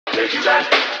Take you back.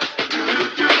 Take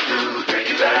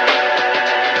you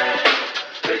back.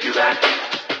 Take you back.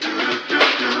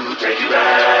 Take you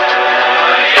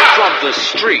back. From the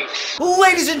streets.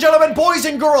 Ladies and gentlemen, boys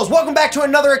and girls, welcome back to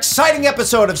another exciting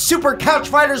episode of Super Couch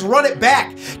Fighters Run It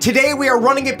Back. Today we are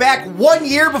running it back 1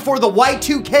 year before the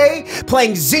Y2K,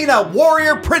 playing Xena,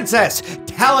 Warrior Princess,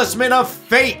 Talisman of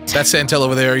Fate. That's Santel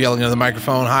over there yelling into the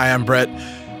microphone. Hi, I'm Brett.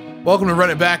 Welcome to Run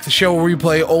It Back, the show where we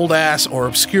play old-ass or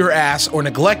obscure-ass or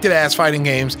neglected-ass fighting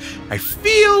games. I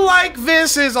feel like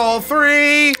this is all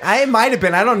three. It might have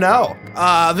been, I don't know.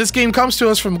 This game comes to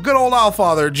us from good old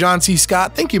Allfather, John C.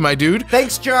 Scott. Thank you, my dude.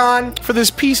 Thanks, John. For this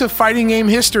piece of fighting game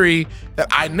history that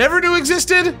I never knew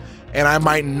existed, and I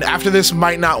might, after this,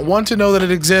 might not want to know that it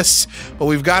exists, but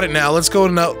we've got it now. Let's go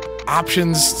to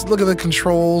options, look at the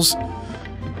controls.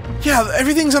 Yeah,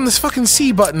 everything's on this fucking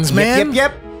C buttons, man.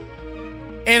 Yep.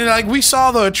 And like we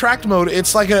saw the attract mode,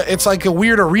 it's like a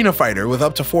weird arena fighter with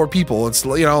up to 4 people. It's,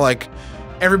 you know, like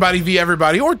everybody v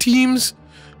everybody or teams.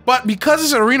 But because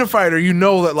it's an arena fighter, you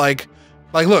know that like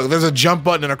look, there's a jump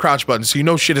button and a crouch button, so you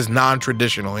know shit is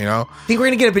non-traditional, you know? Think we're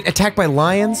gonna get attacked by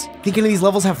lions? Think any of these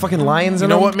levels have fucking lions in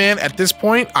them? You know what, man? At this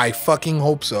point, I fucking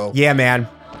hope so. Yeah, man.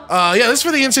 Yeah, this is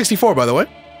for the N64, by the way.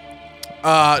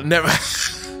 Never.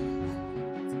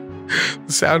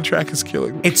 The soundtrack is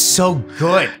killing me. It's so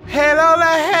good.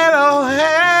 Hello,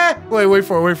 hey. Wait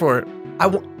for it.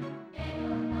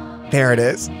 There it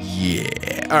is. Yeah.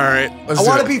 All right. I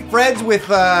want to be friends with.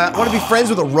 I want to be friends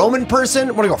with a Roman person.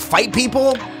 I want to go fight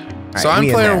people. So I'm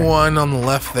player 1 on the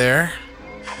left there.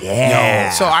 Yeah.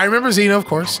 Yo, so I remember Xena, of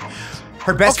course.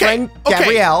 Her best friend,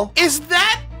 Gabrielle. Is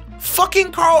that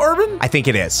fucking Carl Urban? I think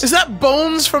it is. Is that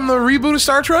Bones from the reboot of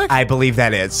Star Trek? I believe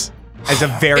that is. As a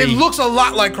very. It looks a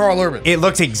lot like Carl Urban. It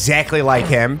looks exactly like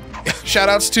him.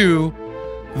 Shoutouts to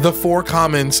the 4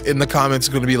 comments in the comments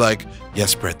going to be like,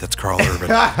 yes, Brett, that's Carl Urban.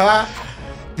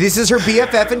 This is her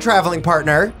BFF and traveling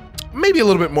partner. Maybe a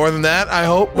little bit more than that, I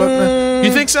hope. But,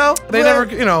 you think so? They never,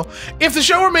 you know, if the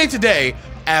show were made today,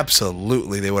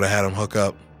 absolutely they would have had them hook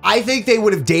up. I think they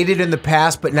would have dated in the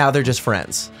past, but now they're just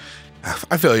friends.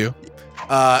 I feel you.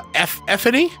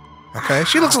 Effany? Okay,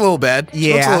 she looks a little bad.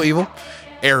 She looks a little evil.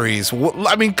 Ares.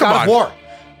 I mean, come on. War.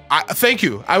 Thank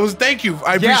you. Thank you.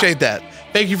 I appreciate that.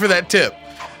 Thank you for that tip.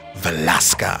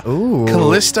 Velasca. Ooh.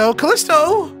 Callisto.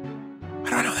 I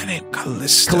don't know that name.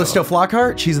 Callisto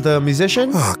Flockhart. She's the musician.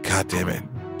 Oh, God damn it.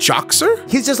 Joxer?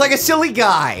 He's just like a silly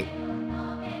guy.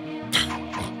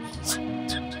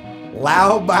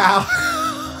 Lao Bao.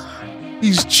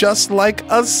 He's just like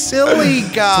a silly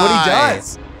guy. That's what he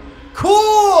does.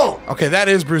 Cool. Okay, that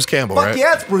is Bruce Campbell, Fuck right?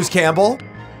 yeah, it's Bruce Campbell.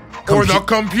 Or the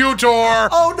computer.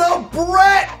 Oh no,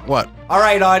 Brett! What? All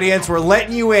right, audience, we're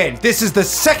letting you in. This is the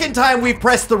second time we've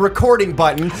pressed the recording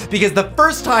button because the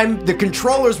first time the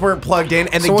controllers weren't plugged in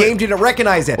and the game didn't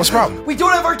recognize it. What's the problem? We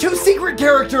don't have our 2 secret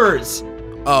characters.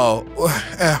 Oh,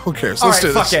 who cares? Let's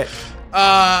do this. Fuck it.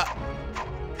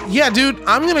 Yeah, dude,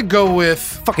 I'm gonna go with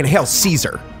fucking Hail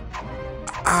Caesar.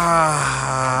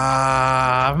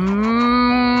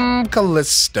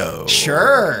 Callisto.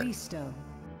 Sure.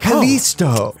 Callisto.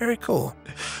 Oh, very cool.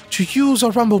 To use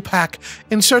a rumble pack,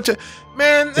 insert it.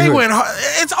 Man, they went hard.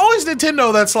 It's always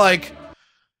Nintendo that's like,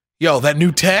 yo, that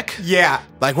new tech? Yeah.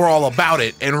 Like, we're all about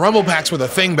it. And rumble packs were the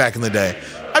thing back in the day.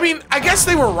 I mean, I guess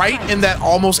they were right in that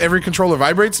almost every controller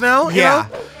vibrates now. Yeah.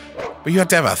 You know? But you have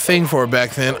to have a thing for it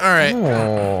back then. All right.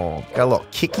 Oh, got a little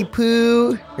kicky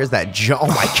poo. Here's that jump. Oh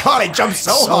my God, it jumped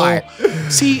so high.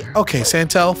 See, okay,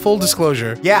 Santel, full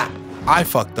disclosure. Yeah. I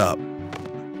fucked up.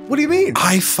 What do you mean?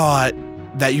 I thought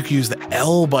that you could use the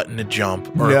L button to jump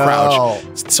or crouch.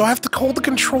 So I have to hold the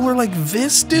controller like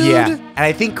this, dude? Yeah, and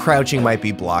I think crouching might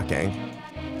be blocking.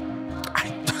 I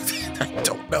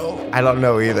don't know. I don't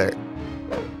know either.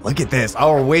 Look at this.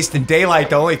 Oh, we're wasting daylight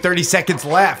though. Only 30 seconds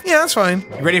left. Yeah, that's fine.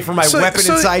 You ready for my weapon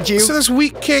inside you? So there's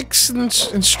weak kicks and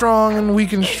strong and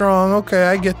weak and strong. Okay,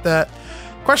 I get that.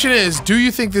 Question is, do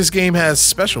you think this game has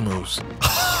special moves?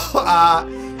 I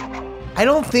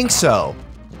don't think so.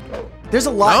 There's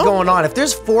a lot going on. If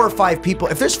there's 4 or 5 people,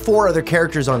 if there's 4 other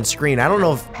characters on screen, I don't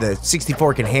know if the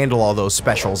 64 can handle all those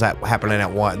specials happening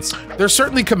at once. There's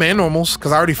certainly command normals,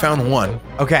 because I already found one.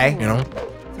 Okay. You know,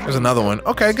 there's another one.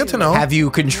 Okay, good to know. Have you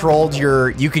controlled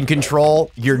you can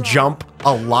control your jump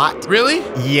a lot? Really?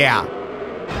 Yeah.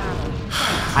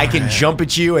 I can jump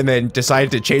at you and then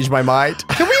decide to change my mind.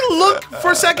 Can we look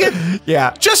for a second?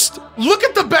 Yeah. Just look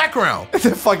at the background.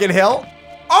 The fucking hill?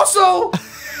 Also,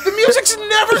 The music's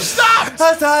never stopped.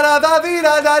 They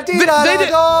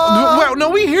did. Well, no,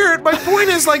 we hear it. My point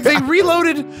is, like, they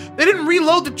reloaded. They didn't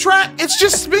reload the track. It's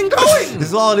just been going. This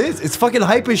is all it is. It's fucking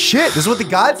hype as shit. This is what the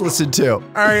gods listen to. All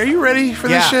right, are you ready for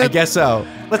this shit? I guess so.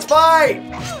 Let's fight.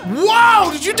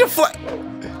 Wow, did you deflect?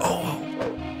 Oh.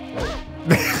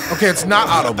 Okay, it's not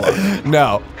auto block.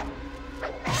 No.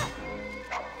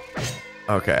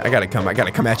 Okay, I gotta come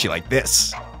at you like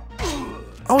this.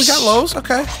 Oh, we got lows?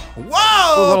 Okay.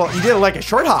 Whoa! You did it like a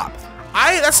short hop.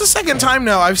 That's the second time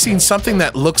now I've seen something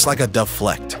that looks like a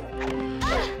deflect.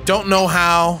 Don't know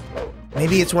how.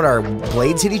 Maybe it's when our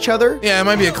blades hit each other? Yeah, it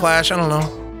might be a clash, I don't know.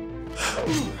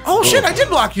 Oh shit, I did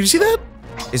block you see that?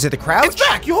 Is it the crouch? It's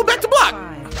back, you hold back to block.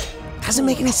 Doesn't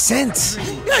make any sense.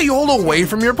 Yeah, you hold away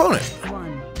from your opponent.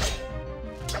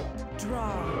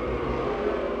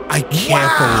 I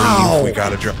can't believe we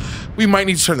got a draw. We might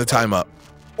need to turn the time up.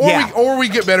 Or we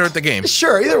get better at the game.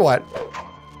 Sure, either one.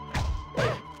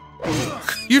 Are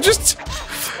you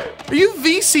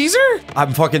the Caesar?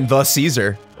 I'm fucking the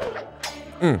Caesar.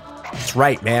 That's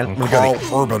right, man. I'm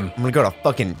gonna go to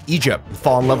fucking Egypt and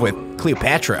fall in love with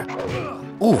Cleopatra.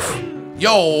 Oof.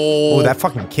 Yo. Oh, that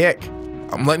fucking kick.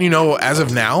 I'm letting you know, as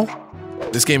of now,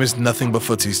 this game is nothing but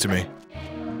footsies to me.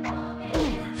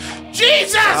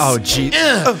 Jesus! Oh, gee.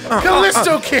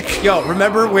 Callisto kick. Yo,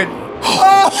 remember when...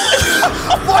 Oh!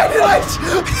 Why did I...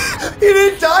 He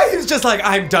didn't die. He was just like,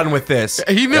 I'm done with this.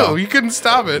 He knew. He couldn't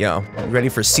stop it. Yo, you ready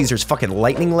for Caesar's fucking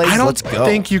lightning legs? Let's go. I don't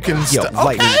think you can stop.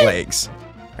 Lightning legs.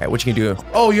 All right, what you can do?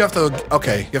 Oh, you have to...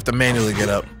 Okay, you have to manually get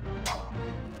up.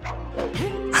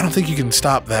 I don't think you can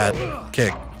stop that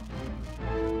kick.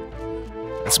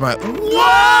 That's my...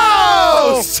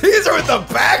 Whoa! Caesar with the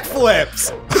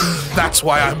backflips! That's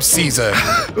why I'm Caesar.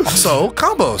 Also,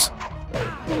 combos.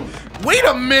 Wait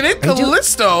a minute,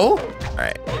 Callisto. All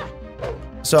right.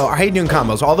 So, how you doing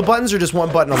combos? All the buttons or just one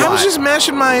button a lot? I was just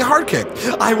mashing my hard kick.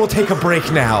 I will take a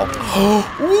break now.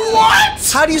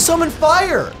 What? How do you summon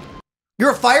fire?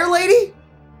 You're a fire lady?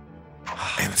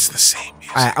 And it's the same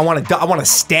music. I want a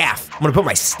staff. I'm gonna put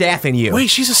my staff in you. Wait,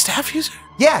 she's a staff user?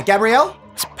 Yeah, Gabrielle?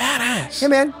 It's badass. Yeah,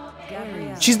 man.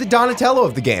 She's the Donatello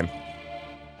of the game.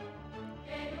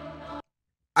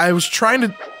 I was trying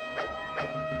to...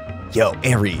 Yo,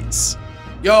 Ares.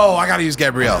 Yo, I gotta use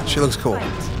Gabrielle. She looks cool.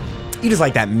 You just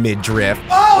like that mid-drift.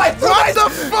 Oh, I threw What the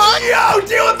fuck? Yo,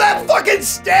 deal with that fucking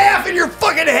staff in your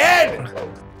fucking head!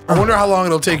 I wonder how long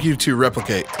it'll take you to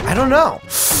replicate. I don't know.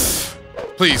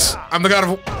 Please, I'm the god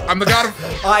of...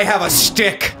 I have a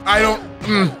stick. I don't...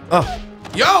 Oh.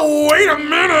 Yo, wait a Look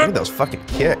minute! at those fucking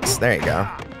kicks. There you go.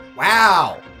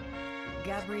 Wow.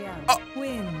 Gabrielle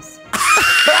wins.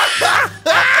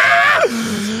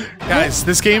 Guys,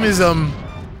 this game is,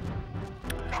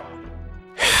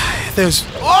 there's...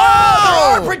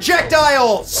 Oh! There are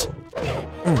projectiles!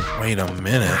 Wait a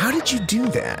minute. How did you do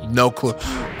that? No clue.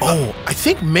 Oh, I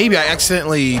think maybe I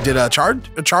accidentally did a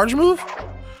charge move?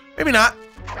 Maybe not.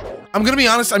 I'm gonna be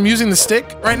honest, I'm using the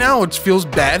stick right now, which feels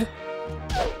bad.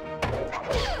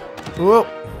 Whoa.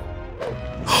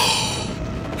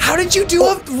 How did you do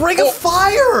a ring of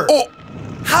fire? Oh!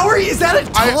 How are you? Is that a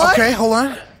taunt? Okay, hold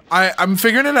on. I'm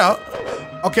figuring it out.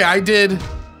 Okay, I did.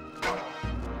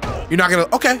 You're not gonna.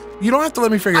 Okay, you don't have to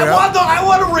let me figure it out. I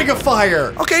want a ring of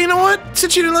fire. Okay, you know what?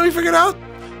 Since you didn't let me figure it out,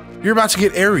 you're about to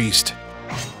get Ares'd.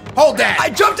 Hold that. I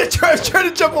was trying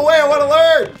to jump away. I want to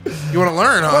learn. You want to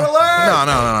learn, huh? I want to learn.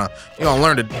 No. You gonna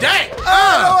learn today.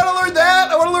 I want to learn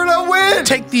that. I want to learn how to win.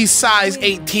 Take these size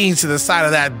 18s to the side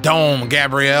of that dome,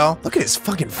 Gabrielle. Look at his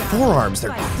fucking forearms.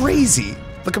 They're crazy.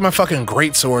 Look at my fucking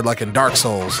greatsword like in Dark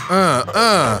Souls.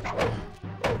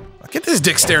 Get this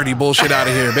dexterity bullshit out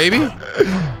of here, baby.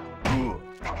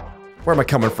 Where am I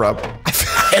coming from?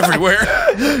 Everywhere.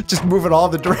 Just moving all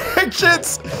the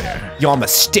directions. Yo, I'm a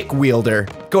stick wielder.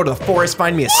 Go to the forest,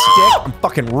 find me a stick. I'm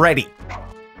fucking ready.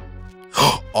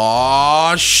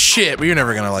 Aw, shit. But you're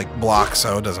never gonna, like, block,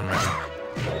 so it doesn't matter.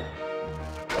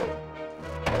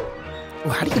 Ooh,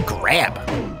 how do you grab?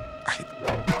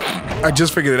 I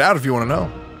just figured it out if you want to know.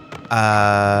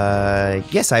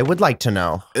 Yes, I would like to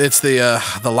know. It's the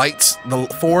lights. The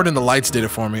forward and the lights did it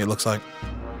for me, it looks like.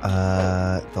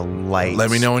 The lights.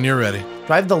 Let me know when you're ready.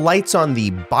 Do I have the lights on the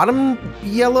bottom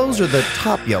yellows or the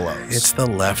top yellows? It's the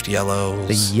left yellows.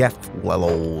 The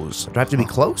yellows. Do I have to be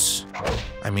close?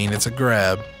 I mean, it's a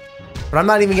grab. But I'm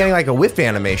not even getting like a whiff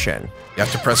animation. You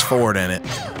have to press forward in it.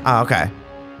 Oh, okay.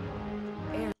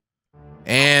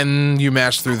 And you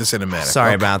mash through the cinematic.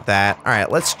 Sorry about that. All right,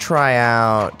 let's try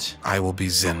out. I will be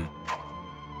Zen.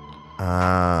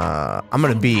 I'm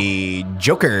gonna be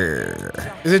Joker.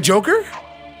 Is it Joker?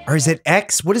 Or is it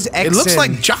X? What is X? It looks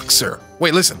like Joxer.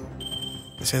 Wait, listen.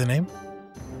 Did I say the name?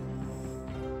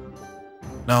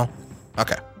 No?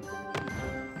 Okay.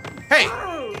 Hey!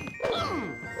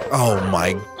 Oh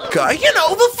my god. You know,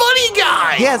 the funny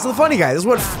guy! Yeah, it's the funny guy. This is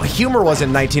what humor was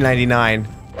in 1999.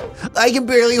 I can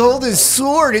barely hold his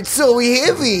sword. It's so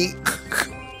heavy.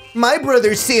 My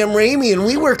brother's Sam Raimi, and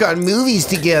we work on movies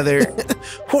together.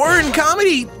 Horror and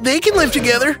comedy, they can live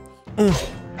together.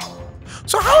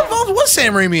 So how involved was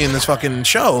Sam Raimi in this fucking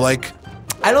show? Like,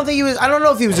 I don't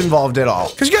know if he was involved at all.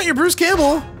 because you got your Bruce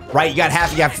Campbell. Right, you got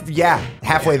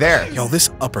halfway there. Yo, this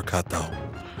uppercut though.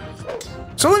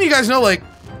 So letting you guys know, like,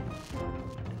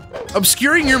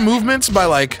 obscuring your movements by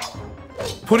like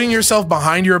putting yourself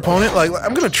behind your opponent. Like,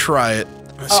 I'm gonna try it.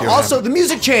 Let's see what Also, happens. the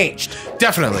music changed.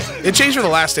 Definitely, it changed for the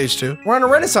last stage too. We're on a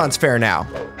Renaissance fair now.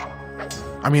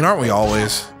 I mean, aren't we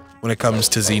always when it comes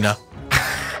to Xena?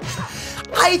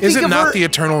 I think Is it of not her, the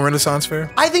eternal Renaissance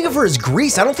fair? I think of her as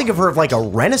Greece. I don't think of her as like a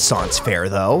Renaissance fair,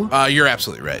 though. You're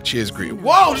absolutely right. She is Greek.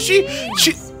 Whoa! She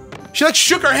like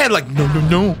shook her head like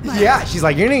no. Yeah, she's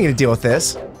like, you're not gonna deal with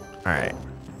this. All right.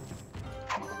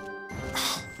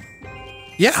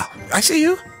 Yeah, I see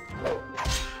you.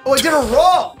 Oh, I did a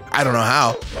roll. I don't know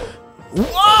how. Whoa!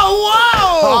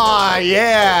 Whoa! Oh,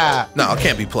 yeah. No, it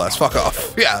can't be plus. Fuck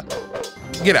off. Yeah.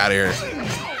 Get out of here.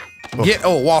 Get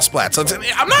wall splats.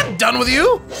 I'm not done with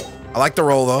you. I like the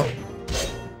roll though.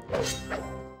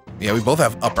 Yeah, we both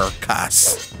have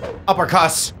uppercuts.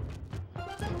 Uppercuss.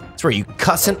 That's where you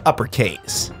cuss an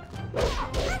uppercase.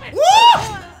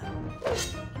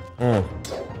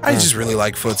 I just really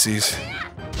like footsies.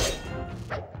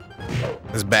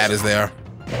 As bad as they are.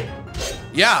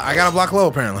 Yeah, I gotta block low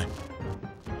apparently.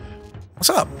 What's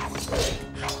up?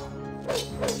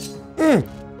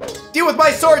 Deal with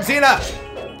my sword, Xena.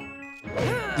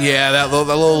 Yeah, that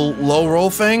little low roll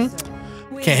thing.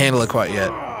 Can't handle it quite yet.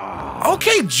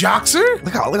 Okay, Joxer.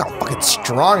 Look how fucking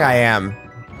strong I am.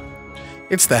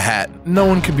 It's the hat. No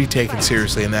one can be taken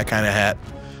seriously in that kind of hat.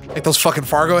 Like those fucking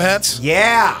Fargo hats.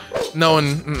 Yeah. No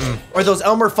one. Or those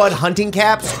Elmer Fudd hunting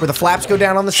caps where the flaps go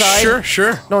down on the side.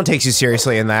 Sure. No one takes you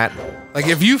seriously in that. Like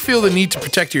if you feel the need to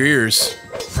protect your ears.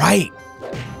 Right.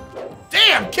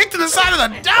 Damn! Kick to the side of the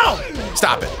dome.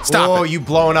 Stop it! Stop Oh, it! you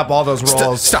blowing up all those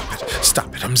rolls. Stop it!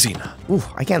 Stop it! I'm Xena. Ooh,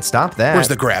 I can't stop that. Where's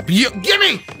the grab?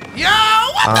 Gimme! Yo!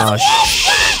 What Oh, the?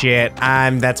 shit.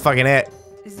 That's fucking it.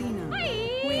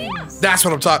 Xena wins. That's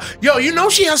what I'm talking. Yo, you know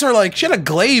she has her she had a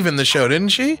glaive in the show, didn't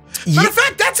she? Matter of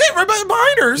fact, that's it right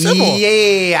behind her. Simple.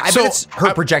 Yeah. I So, bet it's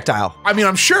her projectile. I mean,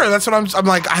 I'm sure that's what I'm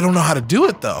like. I don't know how to do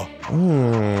it though.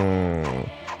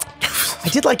 I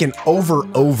did like an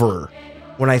over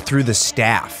when I threw the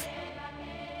staff.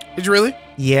 Did you really?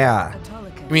 Yeah.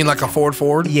 Autolycus. You mean like a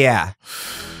forward? Yeah.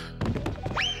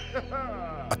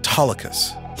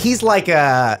 Autolycus. He's like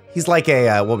a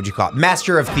what would you call it?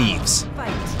 Master of thieves.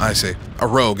 Fight. I see. A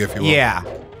rogue, if you will. Yeah.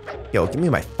 Yo, give me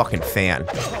my fucking fan.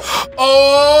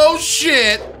 Oh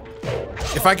shit!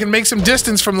 If I can make some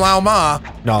distance from Lao Ma.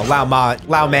 No,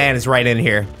 Lao Man is right in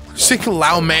here. Sick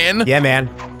Lao Man. Yeah, man.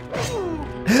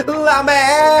 Lao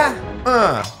Man.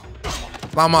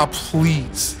 Lao Ma,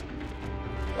 please.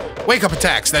 Wake up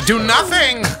attacks that do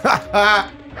nothing. I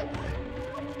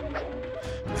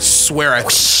swear I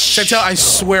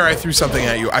swear I threw something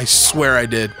at you. I swear I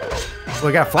did.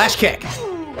 We got a flash kick.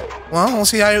 Well, we'll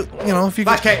see how if you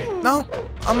Flash can. kick. No,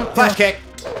 I'm Flash kick.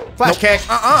 Flash kick.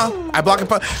 I block and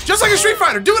punch just like a Street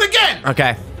Fighter. Do it again.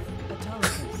 Okay.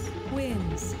 Autolycus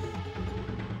wins.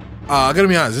 I gotta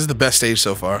be honest. This is the best stage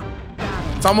so far.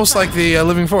 It's almost like the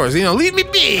Living Forest. Leave me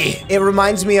be. It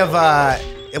reminds me of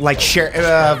what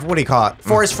do you call it?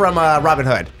 Forest from Robin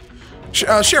Hood.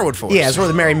 Sherwood Forest. Yeah, it's where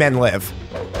the merry men live.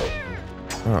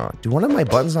 Oh, do one of my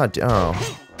buttons not? Oh,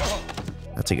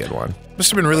 that's a good one. Must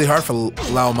have been really hard for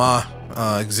Lao Ma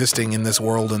existing in this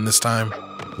world in this time.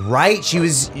 Right? She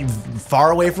was far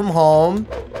away from home.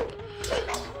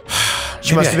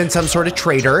 She must have been some sort of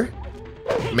traitor.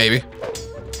 Maybe.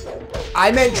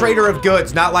 I meant traitor of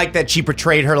goods, not like that she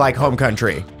portrayed her like home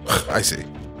country. I see.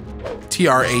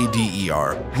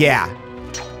 Trader. Yeah.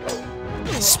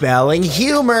 Spelling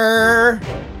humor.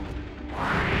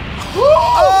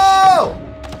 Oh!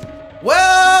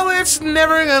 Well, it's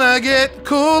never gonna get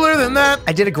cooler than that.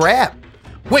 I did a grab.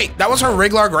 Wait, that was her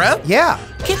regular grab? Yeah.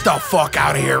 Get the fuck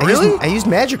out of here, I really? used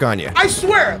magic on you. I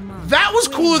swear, that was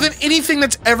cooler than anything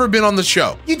that's ever been on the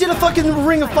show. You did a fucking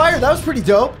ring of fire. That was pretty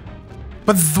dope.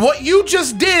 But what you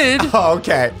just did Oh,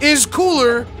 okay. is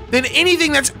cooler than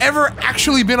anything that's ever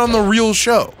actually been on the real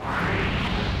show.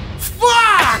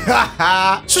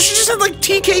 Fuck! So she just had like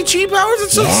TK chi powers?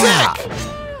 It's so Yeah. sick.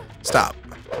 Stop.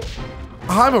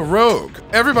 I'm a rogue.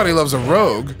 Everybody loves a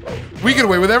rogue. We get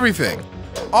away with everything.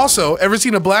 Also, ever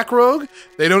seen a black rogue?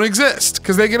 They don't exist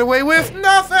because they get away with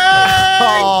nothing.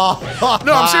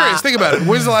 No, I'm serious. Think about it.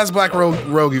 When's the last black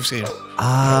rogue you've seen?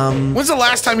 When's the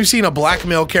last time you've seen a black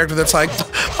male character that's like,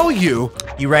 oh, you?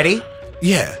 You ready?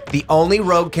 Yeah. The only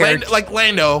rogue character, Like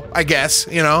Lando, I guess,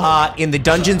 you know? in the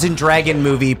Dungeons and Dragon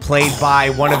movie, played by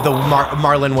one of the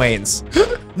Marlon Wayans.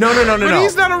 No. But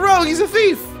he's not a rogue, he's a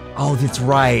thief. Oh, that's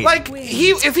right. Like,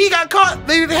 if he got caught,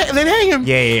 they'd hang him.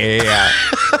 Yeah.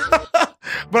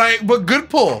 But good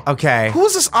pull. Okay. Who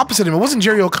was this opposite him? It wasn't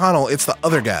Jerry O'Connell, it's the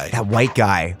other guy. That white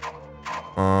guy.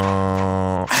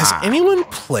 Has anyone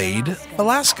played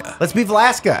Alaska? Let's be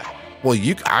Velasca. Well,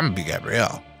 I'm gonna be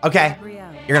Gabrielle. Okay.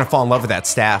 You're gonna fall in love with that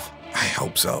staff. I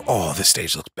hope so. Oh, this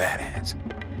stage looks badass.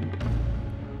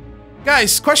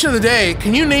 Guys, question of the day.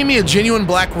 Can you name me a genuine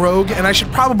black rogue? And I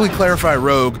should probably clarify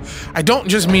rogue. I don't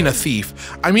just mean a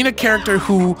thief. I mean a character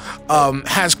who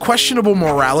has questionable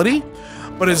morality,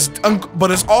 but is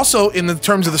also, in the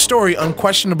terms of the story,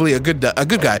 unquestionably a good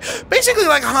guy. Basically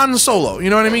like Han Solo,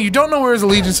 you know what I mean? You don't know where his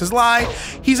allegiances lie.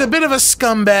 He's a bit of a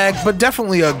scumbag, but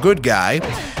definitely a good guy.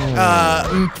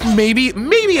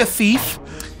 Maybe a thief.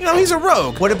 You know, he's a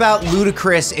rogue. What about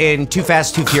Ludacris in Too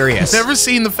Fast, Too Furious? Never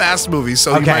seen the Fast movies,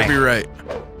 so you might be right.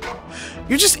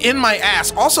 You're just in my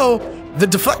ass. Also, the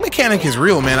deflect mechanic is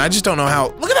real, man. I just don't know how.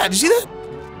 Look at that. Did you see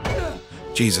that?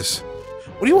 Jesus.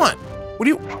 What do you want?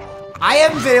 I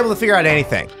haven't been able to figure out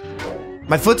anything.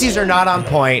 My footsies are not on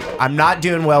point. I'm not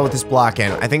doing well with this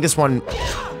blocking. I think this one,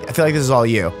 I feel like this is all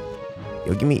you.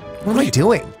 Yo, give me, what am I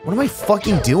doing? What am I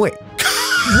fucking doing?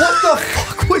 What the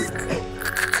fuck was,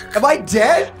 am I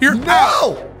dead? You're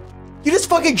out. You just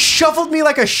fucking shuffled me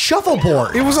like a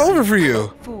shuffleboard. It was over for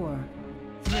you. 4,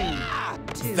 3,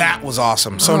 2. That was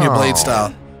awesome. Sonya Blade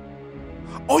style.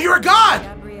 Oh, you're a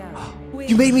god!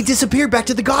 You made me disappear back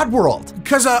to the god world.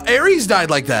 Because Ares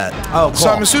died like that. Oh, cool. So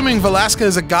I'm assuming Velasca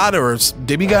is a god or a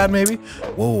demigod, maybe?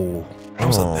 Whoa. That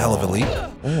was a hell of a leap.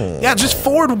 Yeah, just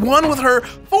forward one with her.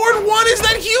 Forward one is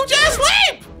that huge ass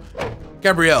leap!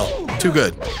 Gabrielle, too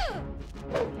good.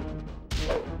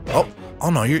 Oh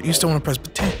no, you still want to press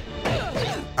button.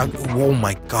 Oh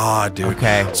my god, dude.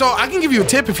 Okay. So I can give you a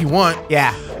tip if you want.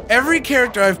 Yeah. Every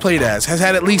character I've played as has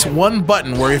had at least one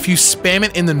button where if you spam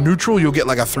it in the neutral, you'll get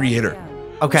like a 3-hitter.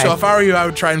 Okay. So if I were you, I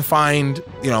would try and find,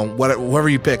 you know, whoever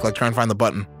you pick, like try and find the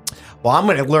button. Well, I'm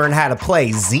gonna learn how to play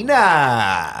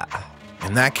Xena.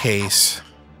 In that case.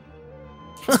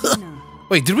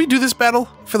 Wait, did we do this battle?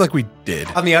 I feel like we did.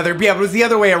 On the other, yeah, but it was the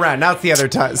other way around. Now it's the other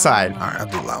side. All right, I'll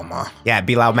do Lao Ma. Yeah,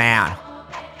 be loud man.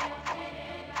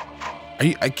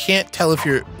 I can't tell if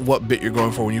what bit you're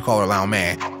going for when you call her Lao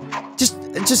Man.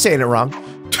 Just saying it wrong.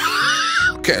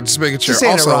 Okay, just making sure. Just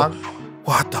saying also, it wrong.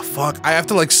 What the fuck? I have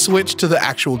to like switch to the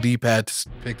actual D-pad to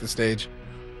pick the stage.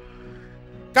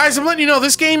 Guys, I'm letting you know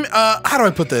this game, how do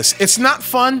I put this? It's not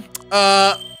fun,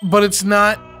 but it's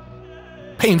not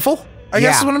painful, I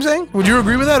guess is what I'm saying. Would you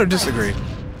agree with that or disagree?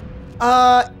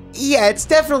 Yeah, it's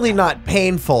definitely not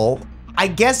painful. I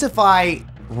guess if I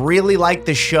really like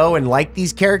the show and like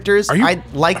these characters, I'd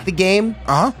like the game.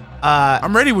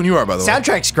 I'm ready when you are, by the way.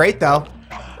 Soundtrack's great, though.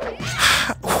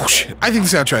 Oh, shit. I think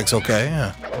the soundtrack's okay,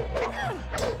 yeah.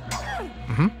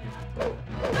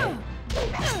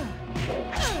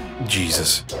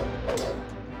 Jesus.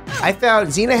 I found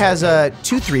Xena has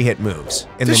 2 3-hit moves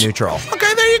in the neutral.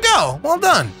 Okay, there you go. Well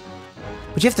done.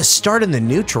 But you have to start in the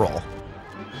neutral.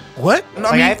 What? No,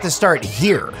 I have to start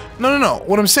here. No.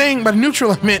 What I'm saying by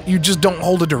neutral, I meant you just don't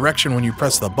hold a direction when you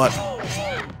press the button.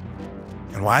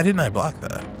 And why didn't I block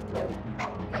that?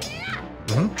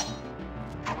 And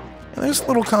there's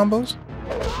little combos.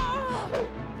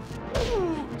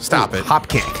 Stop it. Hop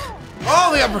kick.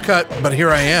 Oh, the uppercut. But here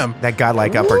I am. That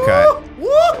godlike uppercut. Woo!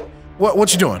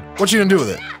 What you doing? What you gonna do with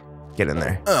it? Get in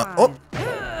there. 5.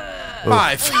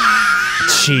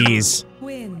 Jeez.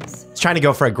 Wins. It's trying to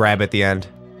go for a grab at the end.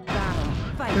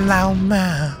 Lao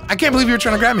Ma. I can't believe you were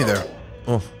trying to grab me there.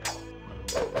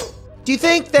 Do you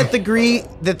think that the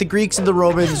Greeks and the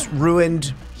Romans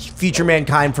ruined future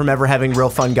mankind from ever having real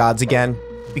fun gods again?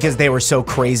 Because they were so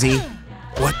crazy?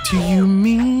 What do you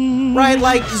mean? Right,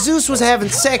 like Zeus was having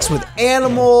sex with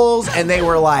animals and they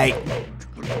were like,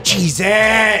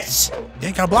 Jesus! You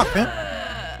ain't got a block, man.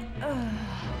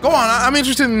 Go on, I'm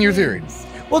interested in your theory.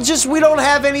 Well, just we don't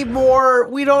have any more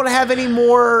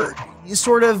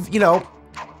sort of, you know,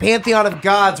 pantheon of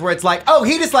gods where it's like, oh,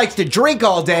 he just likes to drink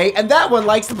all day and that one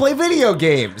likes to play video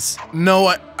games.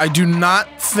 No, I do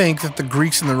not think that the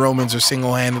Greeks and the Romans are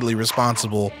single-handedly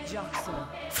responsible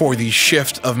for the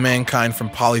shift of mankind from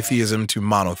polytheism to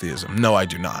monotheism. No, I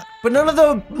do not. But none of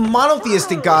the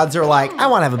monotheistic gods are like, I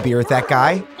want to have a beer with that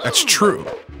guy. That's true.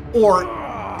 Or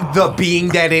the being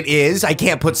that it is. I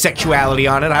can't put sexuality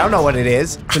on it. I don't know what it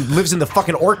is. It lives in the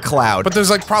fucking orc cloud. But there's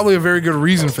like probably a very good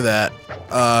reason for that.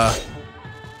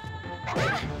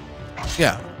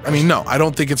 Yeah. I mean, no, I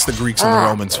don't think it's the Greeks and the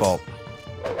Romans' fault.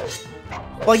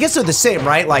 Well, I guess they're the same,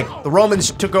 right? Like, the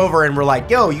Romans took over and were like,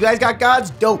 yo, you guys got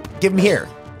gods? Dope. Give them here.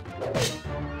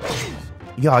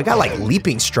 Yo, I got, like,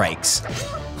 leaping strikes.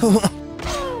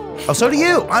 Oh, so do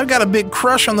you. I've got a big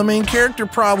crush on the main character,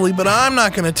 probably, but I'm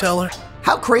not gonna tell her.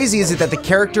 How crazy is it that the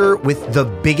character with the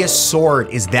biggest sword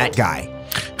is that guy?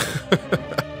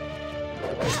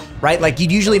 Right? Like,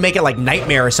 you'd usually make it like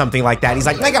Nightmare or something like that. He's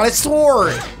like, I got a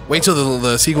sword! Wait till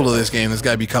the sequel to this game, this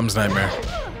guy becomes Nightmare.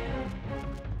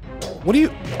 What do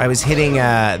you... I was hitting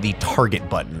the target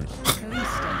button.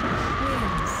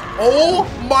 Oh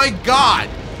my god!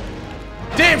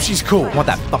 Damn, she's cool. I want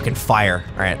that fucking fire.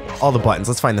 All right, all the buttons.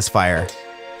 Let's find this fire.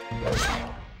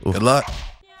 Ooh. Good luck.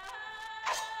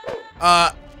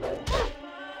 I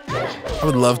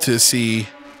would love to see...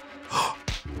 Oh,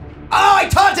 I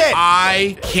taunted!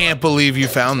 I can't believe you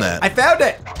found that. I found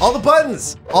it! All the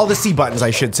buttons! All the C buttons,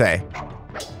 I should say.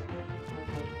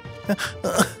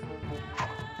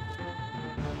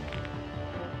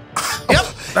 Yep.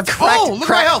 That's Cracked- oh, look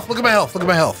at my health. Look at my health. Look at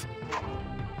my health.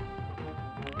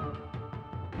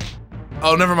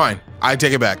 Oh, never mind. I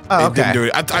take it back. Oh, It didn't okay. do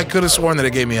it. I could have sworn that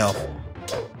it gave me health.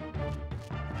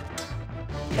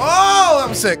 Oh,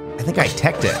 I'm sick. I think I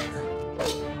teched it.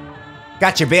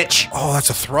 Gotcha, bitch. Oh,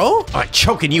 that's a throw? I'm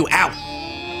choking you out.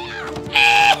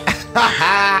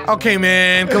 Okay,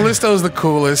 man. Callisto's the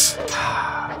coolest.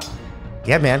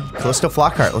 Yeah, man. Callisto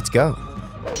Flockhart, let's go.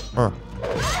 I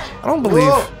don't believe.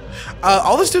 Whoa.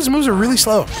 All this dude's moves are really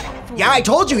slow. Yeah, I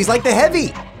told you, he's like the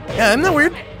heavy. Yeah, isn't that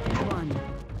weird?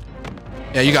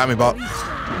 Yeah, you got me, Bob.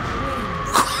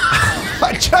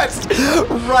 Just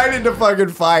right into fucking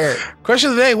fire. Question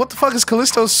of the day, what the fuck is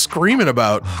Callisto screaming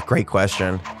about? Great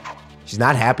question. She's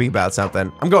not happy about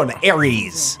something. I'm going to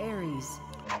Ares. Aries.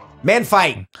 Man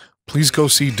fight. Please go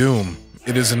see Doom.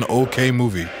 It is an okay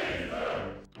movie.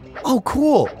 Oh,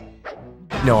 cool.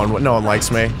 No one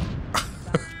likes me.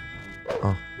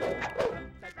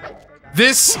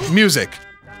 This music.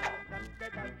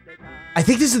 I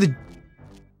think this is the...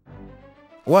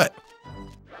 What?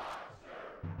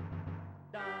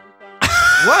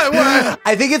 What?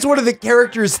 I think it's one of the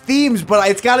characters' themes, but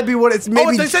it's got to be what it's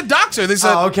maybe... Oh, they said Doxer. They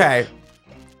said... Oh, okay.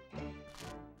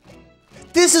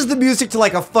 This is the music to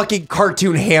like a fucking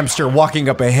cartoon hamster walking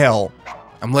up a hill.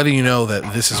 I'm letting you know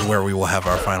that this is where we will have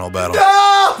our final battle.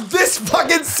 No! This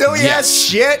fucking silly ass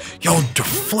Yes. shit. Yo,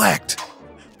 deflect.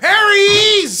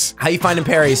 Parries! How you finding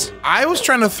parries? I was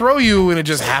trying to throw you and it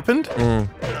just happened.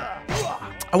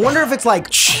 I wonder if it's like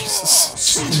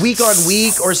Jesus. week on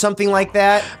week or something like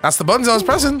that. That's the buttons I was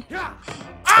pressing. Oh,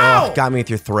 Ow! got me with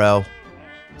your throw.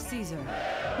 Caesar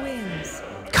wins.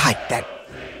 God, that...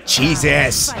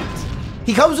 Jesus. Fight.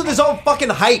 He comes with his own fucking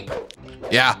hype.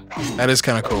 Yeah, that is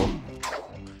kind of cool.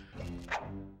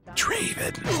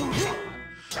 Draven.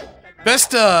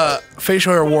 Best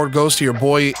facial hair award goes to your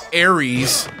boy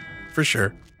Ares, for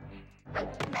sure.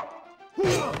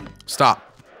 Stop.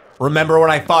 Remember when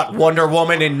I fought Wonder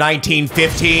Woman in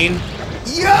 1915?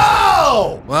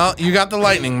 Yo! Well, you got the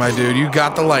lightning, my dude. You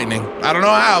got the lightning. I don't know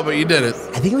how, but you did it.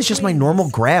 I think it was just my normal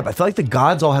grab. I feel like the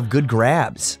gods all have good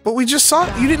grabs. But we just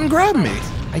saw you didn't grab me.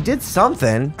 I did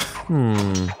something.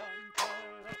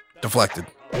 Deflected.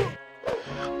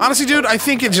 Honestly, dude, I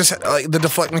think it just like the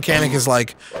deflect mechanic is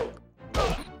like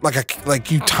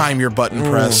you time your button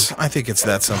press. I think it's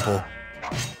that simple.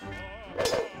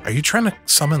 Are you trying to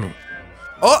summon?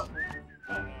 Oh,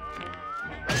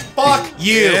 Fuck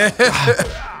you! yeah.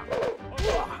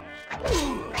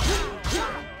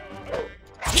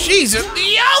 Jesus,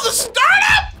 yo, the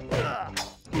startup.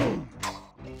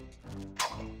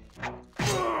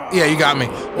 Yeah, you got me.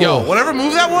 Yo, whatever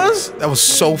move that was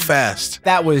so fast.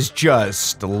 That was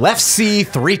just left C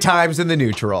 3 times in the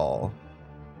neutral.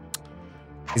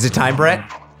 Is it time, Brett?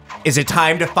 Is it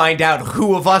time to find out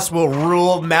who of us will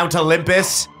rule Mount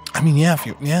Olympus? I mean, if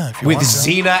you With want to.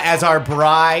 Xena as our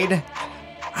bride?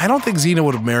 I don't think Xena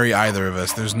would marry either of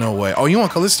us. There's no way. Oh, you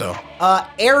want Callisto?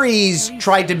 Ares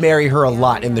tried to marry her a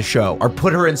lot in the show, or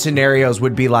put her in scenarios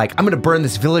would be like, I'm gonna burn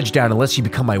this village down unless you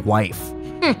become my wife.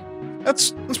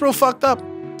 That's real fucked up.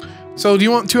 So do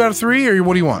you want 2 out of 3 or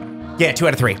what do you want? Yeah, 2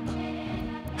 out of 3.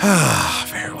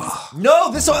 Very well.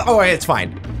 No, this one, oh, it's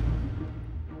fine.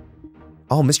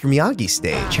 Oh, Mr. Miyagi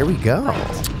stage, here we go.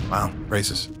 Wow,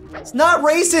 racist. It's not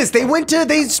racist. They went to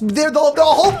the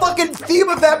whole fucking theme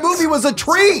of that movie was a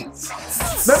tree.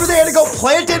 Remember they had to go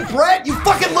plant it, Brett? You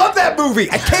fucking love that movie.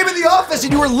 I came in the office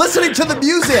and you were listening to the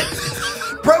music.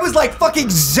 Brett was like fucking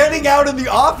zenning out in the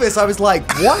office. I was like,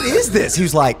 what is this? He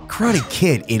was like, Karate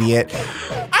Kid, idiot.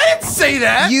 I didn't say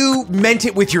that. You meant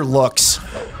it with your looks.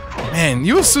 Man,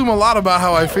 you assume a lot about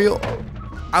how I feel.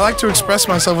 I like to express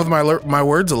myself with my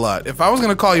words a lot. If I was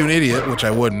gonna call you an idiot, which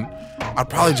I wouldn't, I'd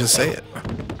probably just say it.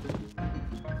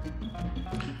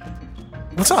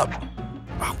 What's up?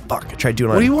 Oh, fuck. I tried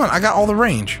doing it. What do you want? I got all the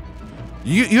range.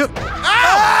 You.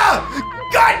 Ah!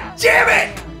 God damn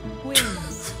it!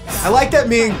 Wins. I like that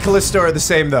me and Callisto are the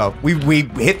same, though. We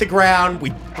hit the ground, we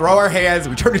throw our hands,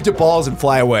 we turn into balls and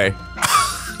fly away.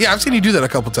 Yeah, I've seen you do that a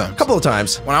couple times. Couple of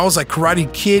times. When I was like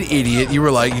Karate Kid idiot, you were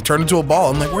like, you turned into a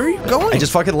ball. I'm like, where are you going? I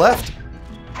just fucking left.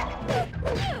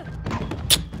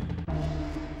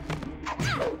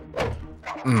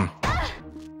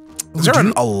 Is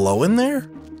there a low in there?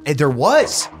 And there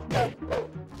was.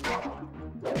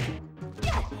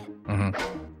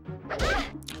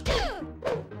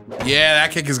 Yeah,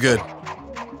 that kick is good.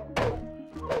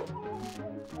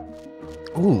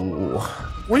 Ooh.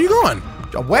 Where are you going?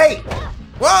 Wait!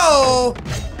 Whoa!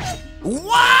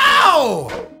 Wow!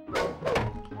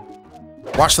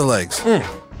 Watch the legs.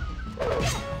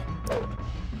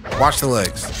 Watch the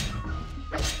legs.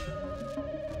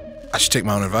 I should take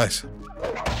my own advice.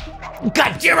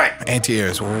 God damn it!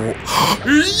 Anti-airs.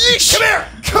 Yeesh. Come here!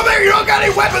 Come here! You don't got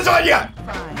any weapons on you! 5,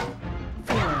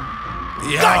 4,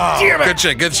 Yeah. God damn it. Good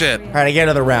shit, good shit. All right, I get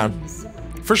another round. wins.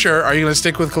 For sure. Are you going to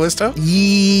stick with Callisto?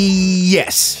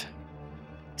 Yes.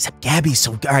 Except Gabby's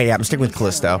so... All right, yeah, I'm sticking with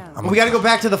Callisto. We gotta go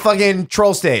back to the fucking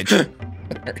troll stage.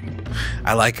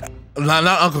 I like, not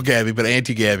Uncle Gabby, but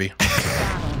Auntie Gabby.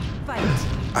 Fight.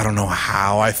 I don't know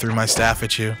how I threw my staff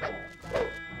at you.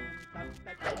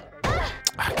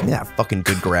 Give me that fucking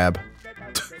good grab.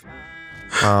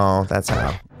 Oh, that's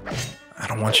how. I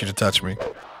don't want you to touch me.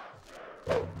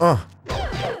 Oh.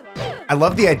 I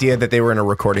love the idea that they were in a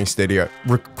recording studio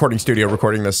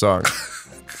recording this song.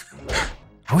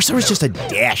 I wish there was just a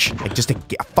dash, like just to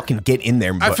fucking get in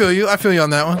there. I feel you on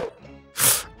that one.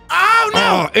 Oh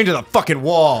no! Oh, into the fucking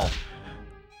wall.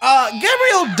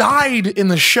 Gabrielle died in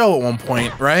the show at one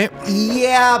point, right?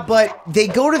 Yeah, but they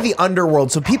go to the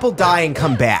underworld, so people die and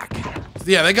come back.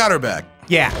 Yeah, they got her back.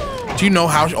 Yeah. Do you know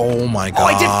how? Oh my god! Oh,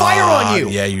 I did fire on you.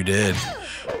 Yeah, you did.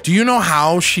 Do you know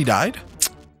how she died?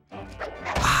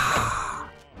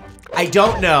 I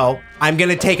don't know. I'm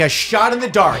gonna take a shot in the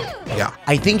dark. Yeah.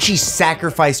 I think she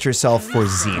sacrificed herself for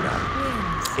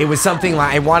Xena. It was something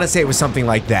like, I want to say it was something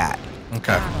like that.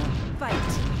 Okay. Fight.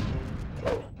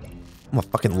 I'm a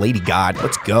fucking lady god.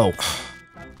 Let's go.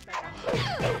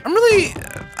 I'm really.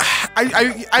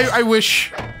 I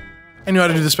wish I knew how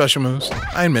to do the special moves.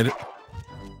 I admit it.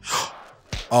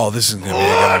 Oh, this is gonna be.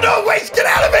 Oh, no, wait, get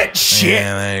out of it! Shit.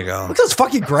 Yeah, there you go. Look at those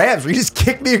fucking grabs where you just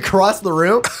kicked me across the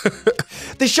room.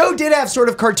 The show did have sort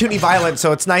of cartoony violence,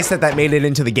 so it's nice that that made it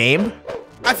into the game.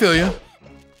 I feel you.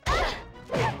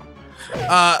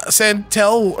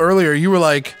 Santel, earlier you were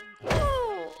like,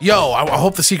 yo, I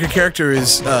hope the secret character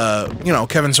is, you know,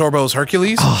 Kevin Sorbo's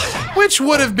Hercules, which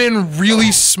would have been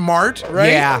really smart,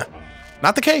 right? Yeah.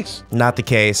 Not the case. Not the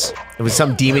case. It was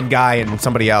some demon guy and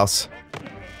somebody else.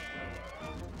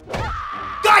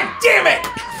 God damn it!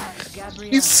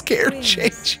 He's scared,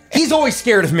 Change. He's always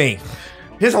scared of me.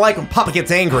 He doesn't like when Papa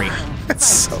gets angry. That's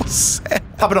so sad.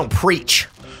 Papa don't preach.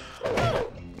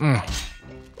 I'm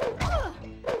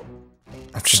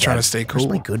just trying to stay Where's cool.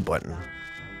 my good button?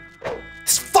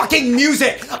 This fucking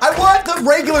music! I want the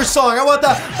regular song! I want the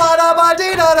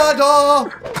ba-da-ba-dee-da-da-da!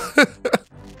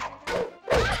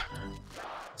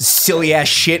 Silly ass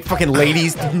shit, fucking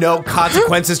ladies, no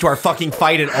consequences to our fucking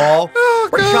fight at all.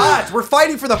 We're gods, we're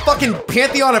fighting for the fucking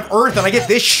pantheon of Earth and I get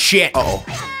this shit. Uh-oh.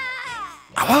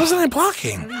 Why wasn't I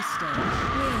blocking? Callisto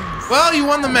wins. Well, you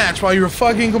won the match while you were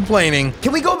fucking complaining.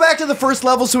 Can we go back to the first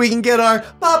level so we can get our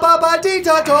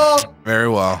ba-ba-ba-dee-da-da? Very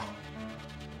well.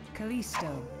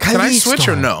 Callisto. Can I switch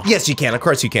or no? Yes, you can. Of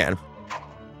course you can.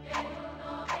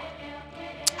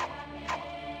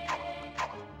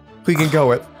 Who you can go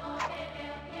with?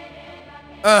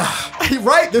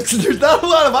 Right, there's not a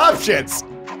lot of options.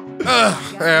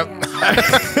 Yeah.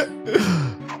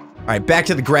 All right, back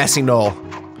to the grassy knoll.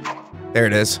 There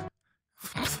it is.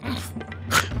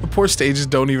 The poor stages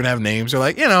don't even have names. They're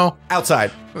like, you know,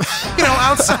 Outside.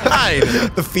 outside.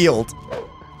 The field.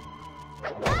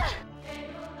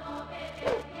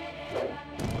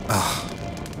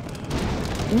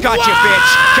 Gotcha,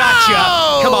 bitch.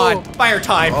 Gotcha. Come on, fire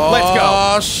time.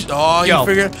 Let's go. Oh, Yo. you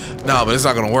figured? No, but it's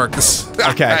not gonna work. 'Cause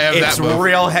I Okay, have it's that move.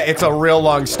 real. It's a real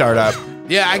long startup.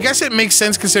 Yeah, I guess it makes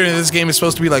sense considering this game is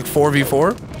supposed to be like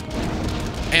 4v4.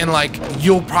 And like,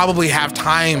 you'll probably have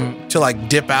time to like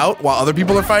dip out while other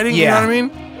people are fighting, Yeah. you know what I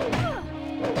mean?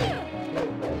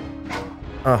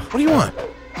 What do you want?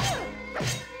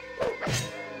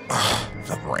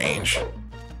 The range.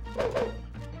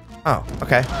 Oh,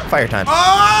 okay. Fire time.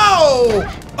 Oh!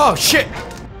 Oh, shit!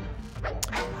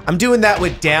 I'm doing that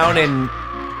with down and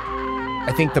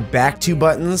I think the back 2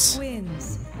 buttons.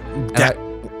 Wins.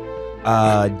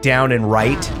 Down and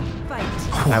right.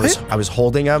 Fight. I was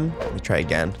holding them. Let me try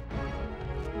again.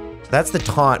 So that's the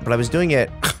taunt, but I was doing it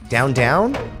down,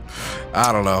 down.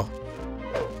 I don't know.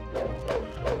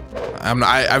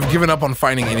 I've given up on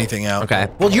finding anything out. Okay.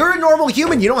 Well, you're a normal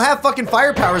human. You don't have fucking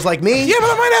fire powers like me. Yeah, but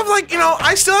I might have, like, you know,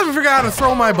 I still haven't figured out how to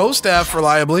throw my bow staff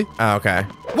reliably. Oh, okay.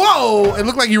 Whoa! It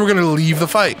looked like you were gonna leave the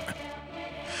fight.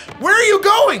 Where are you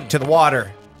going? To the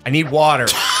water. I need water.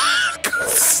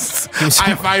 I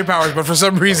have fire powers, but for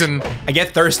some reason, I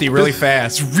get thirsty really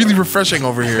fast. it's really refreshing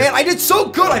over here. Man, I did so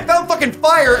good. I found fucking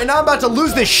fire, and now I'm about to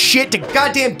lose this shit to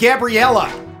goddamn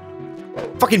Gabriella.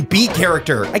 Fucking B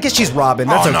character. I guess she's Robin.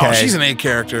 That's okay. No, she's an A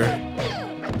character.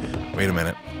 Wait a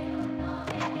minute.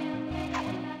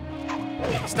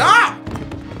 Stop!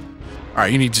 All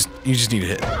right, you just need to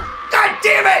hit. God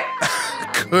damn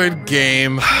it! Good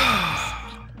game.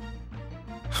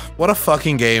 What a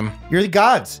fucking game. You're the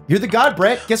gods. You're the god,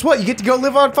 Brett. Guess what? You get to go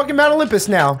live on fucking Mount Olympus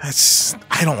now.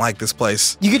 I don't like this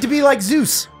place. You get to be like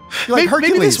Zeus. You're like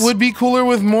Hercules. Maybe this would be cooler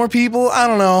with more people. I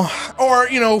don't know. Or,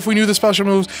 you know, if we knew the special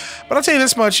moves. But I'll tell you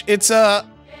this much. It's,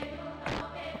 look,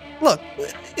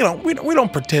 you know, we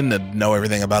don't pretend to know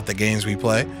everything about the games we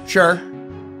play. Sure.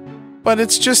 But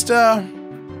it's just, I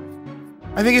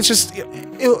think it's just,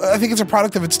 I think it's a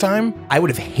product of its time. I would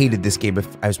have hated this game if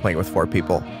I was playing with 4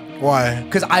 people. Why?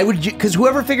 Because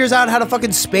whoever figures out how to fucking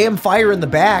spam fire in the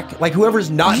back, like whoever's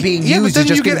not being used is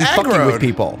just gonna be fucking with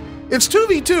people. It's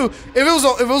 2v2. If it was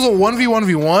a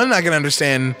 1v1v1, I can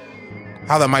understand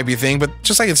how that might be a thing. But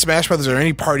just like in Smash Brothers or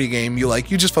any party game, you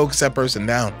just focus that person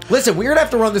down. Listen, we're gonna have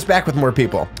to run this back with more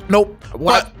people. Nope.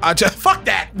 What? But fuck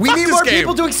that. We Fuck need this more game.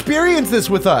 people to experience this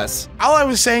with us. All I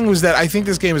was saying was that I think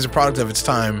this game is a product of its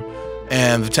time,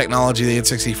 and the technology, the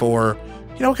N64,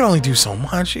 you know, it can only do so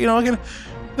much. You know,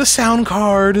 the sound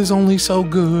card is only so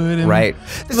good. And Right.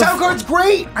 The sound card's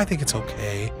great. I think it's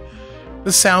okay.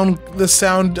 The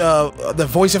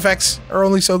voice effects are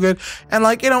only so good, and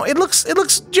like, you know, it looks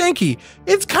janky.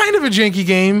 It's kind of a janky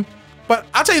game, but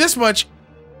I'll tell you this much: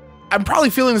 I'm probably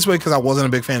feeling this way because I wasn't a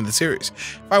big fan of the series.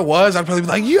 If I was, I'd probably be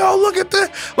like, "Yo, look at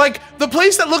the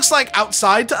place that looks like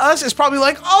outside to us is probably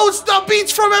like, oh, it's the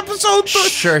beach from episode 3."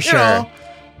 Sure. You know?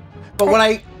 But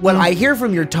what I hear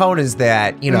from your tone is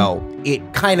that, you know,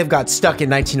 it kind of got stuck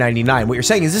in 1999. What you're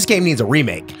saying is this game needs a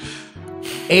remake.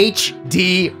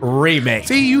 HD remake.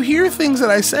 See, you hear things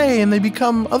that I say and they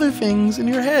become other things in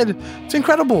your head. It's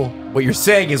incredible. What you're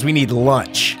saying is we need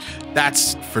lunch.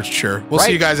 That's for sure. We'll Right.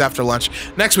 see you guys after lunch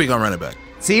next week on Run It Back.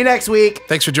 See you next week.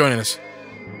 Thanks for joining us.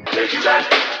 Take you back.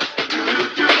 Do, do,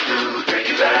 do, take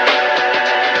you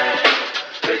back.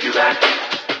 Take you back.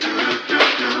 Do, do,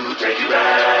 do, take you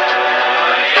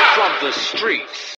back. From the streets.